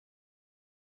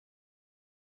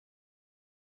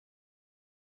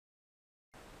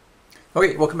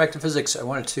Okay, welcome back to physics. I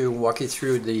wanted to walk you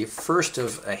through the first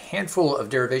of a handful of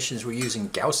derivations we're using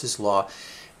Gauss's law,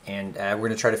 and we're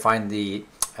going to try to find the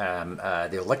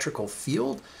electrical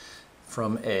field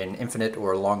from an infinite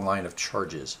or a long line of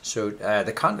charges. So a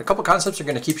couple concepts are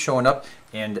going to keep showing up,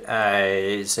 and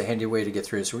it's a handy way to get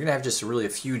through it. So we're going to have just really a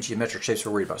few geometric shapes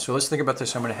we're worried about. So let's think about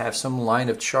this. I'm going to have some line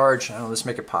of charge. I don't know, let's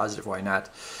make it positive. Why not?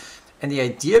 And the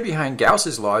idea behind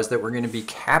Gauss's law is that we're going to be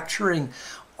capturing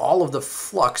all of the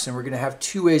flux, and we're going to have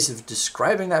two ways of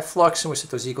describing that flux, and we set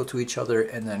those equal to each other,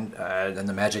 and then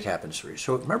the magic happens for you.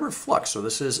 So remember flux. So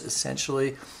this is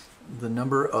essentially the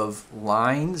number of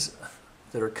lines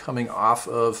that are coming off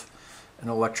of an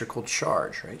electrical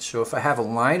charge, right? So if I have a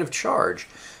line of charge,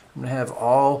 I'm going to have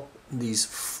all this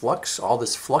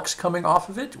flux coming off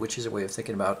of it, which is a way of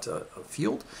thinking about a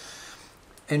field.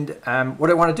 And what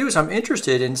I want to do is I'm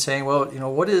interested in saying, well, you know,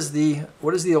 what is the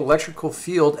electrical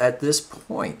field at this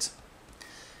point?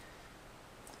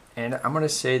 And I'm going to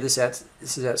say this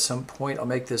is at some point. I'll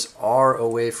make this r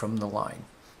away from the line.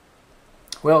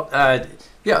 Well,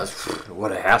 yeah,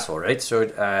 what a hassle, right? So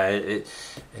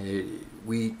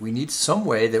we need some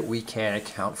way that we can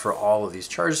account for all of these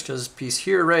charges, because this piece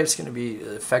here, right, it's going to be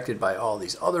affected by all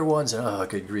these other ones, and oh,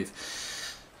 good grief.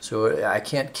 So I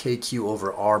can't kq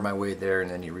over r my way there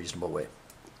in any reasonable way.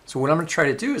 So what I'm going to try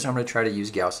to do is I'm going to try to use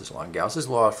Gauss's law. And Gauss's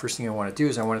law, first thing I want to do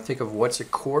is I want to think of what's a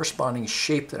corresponding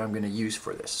shape that I'm going to use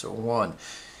for this. So one,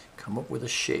 come up with a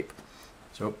shape.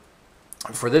 So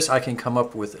for this I can come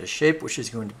up with a shape which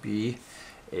is going to be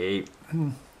a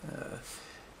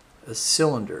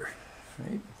cylinder,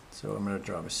 right? So I'm going to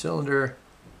draw my cylinder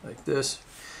like this,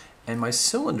 and my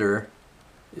cylinder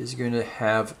is going to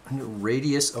have a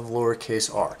radius of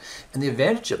lowercase r. And the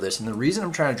advantage of this, and the reason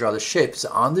I'm trying to draw this shape, is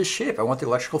on this shape I want the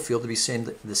electrical field to be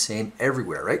the same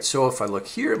everywhere, right? So if I look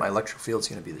here, my electrical field is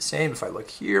going to be the same. If I look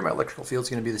here, my electrical field is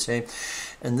going to be the same.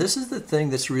 And this is the thing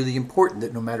that's really important,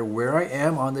 that no matter where I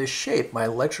am on this shape, my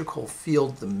electrical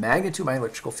field, the magnitude of my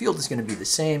electrical field is going to be the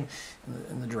same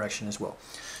in the direction as well.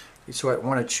 So I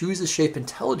want to choose the shape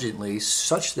intelligently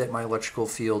such that my electrical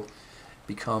field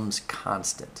becomes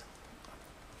constant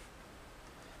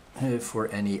for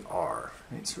any r,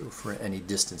 right? So for any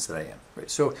distance that I am,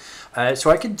 right? So so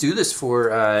I can do this for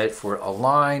a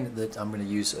line that I'm going to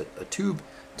use a tube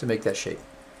to make that shape.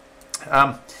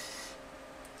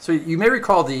 So you may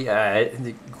recall the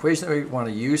equation that we want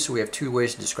to use. So we have two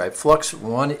ways to describe flux.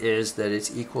 One is that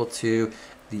it's equal to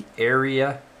the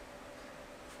area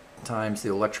times the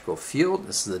electrical field.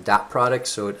 This is the dot product.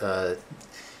 So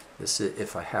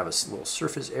if I have a little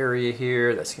surface area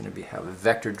here, that's going to have a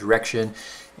vector direction,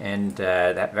 and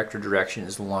that vector direction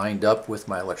is lined up with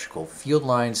my electrical field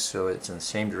lines, so it's in the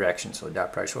same direction. So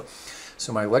dot product.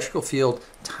 So my electrical field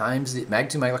times the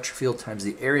magnitude of my electric field times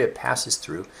the area it passes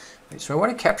through. Right? So I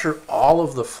want to capture all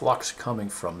of the flux coming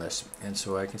from this, and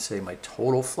so I can say my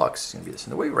total flux is going to be this.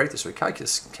 And the way we write this, we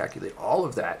calculate all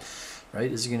of that,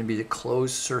 right, is going to be the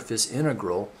closed surface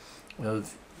integral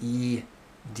of E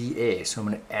dA. So I'm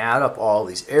going to add up all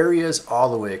these areas all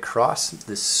the way across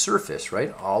this surface,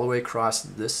 right? All the way across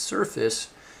this surface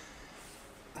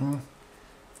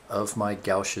of my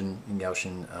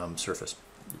Gaussian surface.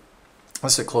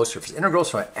 That's a closed surface integral,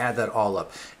 so I add that all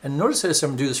up. And notice that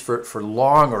I'm going to do this for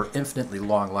long or infinitely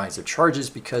long lines of charges,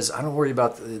 because I don't worry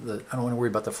about I don't want to worry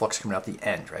about the flux coming out the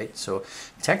end, right? So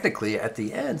technically at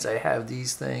the ends I have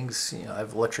these things, you know, I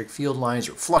have electric field lines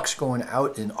or flux going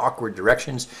out in awkward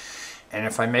directions. And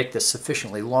if I make this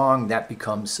sufficiently long, that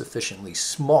becomes sufficiently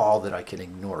small that I can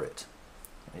ignore it.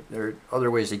 Right? There are other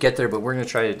ways to get there, but we're going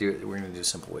to try to do it. We're going to do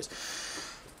simple ways.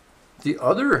 The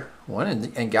other one,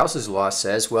 and Gauss's law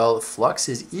says, well, flux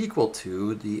is equal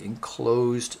to the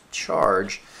enclosed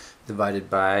charge divided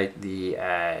by the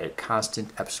constant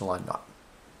epsilon naught.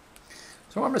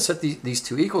 So I'm going to set these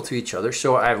two equal to each other.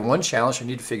 So I have one challenge. I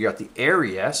need to figure out the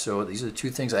area. So these are the two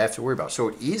things I have to worry about.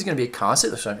 So E is going to be a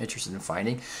constant, so I'm interested in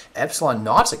finding. Epsilon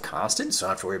naught's a constant, so I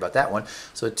don't have to worry about that one.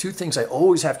 So the two things I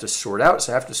always have to sort out.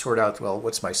 So I have to sort out, well,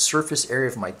 what's my surface area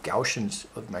of my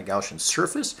Gaussian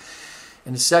surface?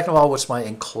 And second of all, what's my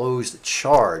enclosed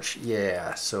charge?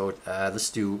 Yeah, so let's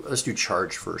do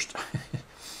charge first.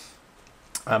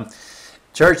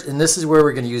 Charge, and this is where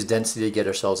we're going to use density to get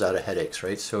ourselves out of headaches,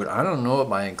 right? So I don't know what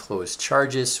my enclosed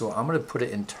charge is, so I'm going to put it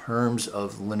in terms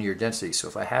of linear density. So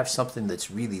if I have something that's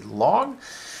really long,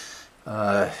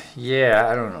 yeah,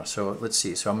 I don't know. So let's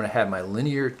see. So I'm going to have my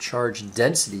linear charge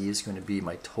density is going to be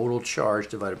my total charge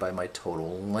divided by my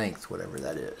total length, whatever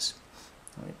that is.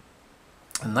 Right?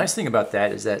 And the nice thing about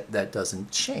that is that that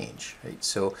doesn't change, right?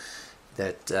 So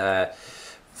that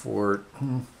for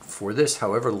this,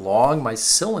 however long my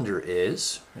cylinder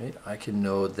is, right, I can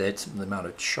know that the amount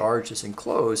of charge that's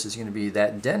enclosed is going to be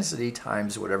that density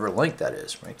times whatever length that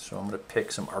is, right? So I'm going to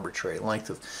pick some arbitrary length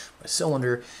of my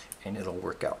cylinder, and it'll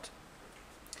work out.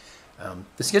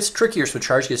 This gets trickier, so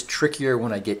charge gets trickier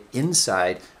when I get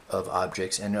inside of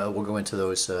objects, and we'll go into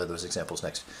those examples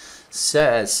next.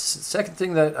 Second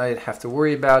thing that I have to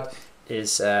worry about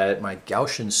is my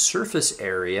Gaussian surface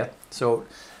area. So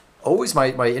always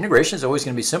my integration is always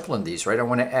going to be simple in these, right? I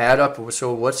want to add up,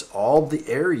 so what's all the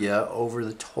area over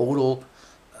the total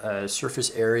surface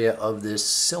area of this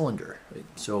cylinder, right?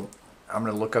 So I'm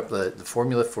going to look up the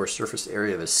formula for surface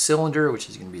area of a cylinder, which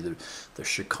is going to be the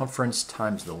circumference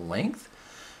times the length.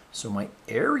 So my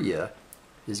area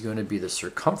is going to be the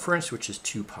circumference, which is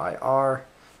 2 pi r,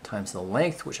 times the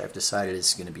length, which I've decided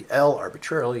is going to be L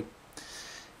arbitrarily.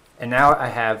 And now I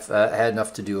have had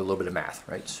enough to do a little bit of math,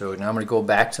 right? So now I'm going to go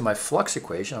back to my flux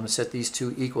equation. I'm going to set these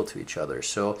two equal to each other.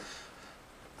 So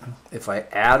if I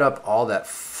add up all that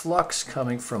flux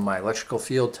coming from my electrical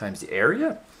field times the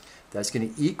area, that's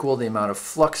going to equal the amount of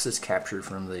flux that's captured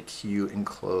from the Q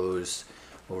enclosed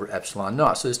over epsilon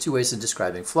naught. So there's two ways of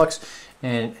describing flux.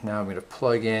 And now I'm going to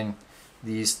plug in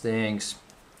these things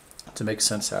to make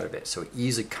sense out of it. So E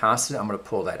is a constant. I'm going to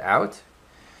pull that out.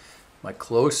 My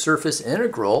closed surface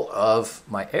integral of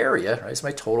my area, right, is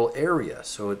my total area.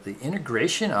 So the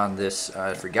integration on this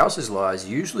for Gauss's law is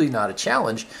usually not a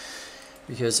challenge,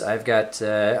 because I've got,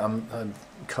 I'm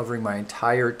covering my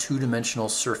entire two-dimensional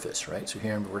surface, right? So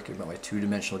here I'm working about my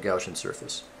two-dimensional Gaussian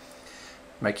surface.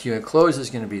 My Q enclosed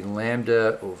is going to be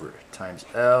lambda over times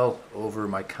L over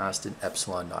my constant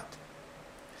epsilon naught.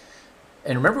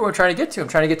 And remember what I'm trying to get to. I'm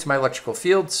trying to get to my electrical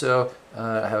field, so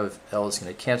I have L is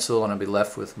going to cancel, and I'll be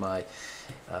left with my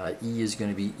E is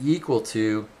going to be equal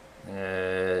to,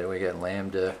 we got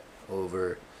lambda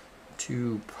over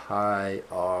 2 pi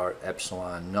r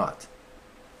epsilon naught.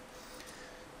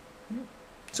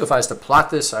 So if I was to plot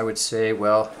this, I would say,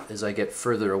 well, as I get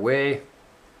further away,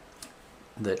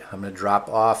 that I'm going to drop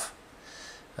off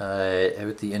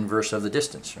with the inverse of the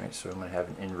distance, right? So I'm going to have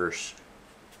an inverse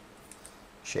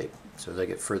shape. So as I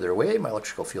get further away, my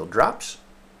electrical field drops.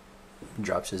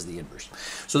 Drops is the inverse.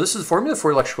 So this is the formula for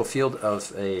electrical field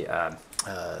of a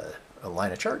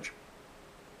line of charge.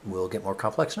 We'll get more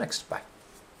complex next. Bye.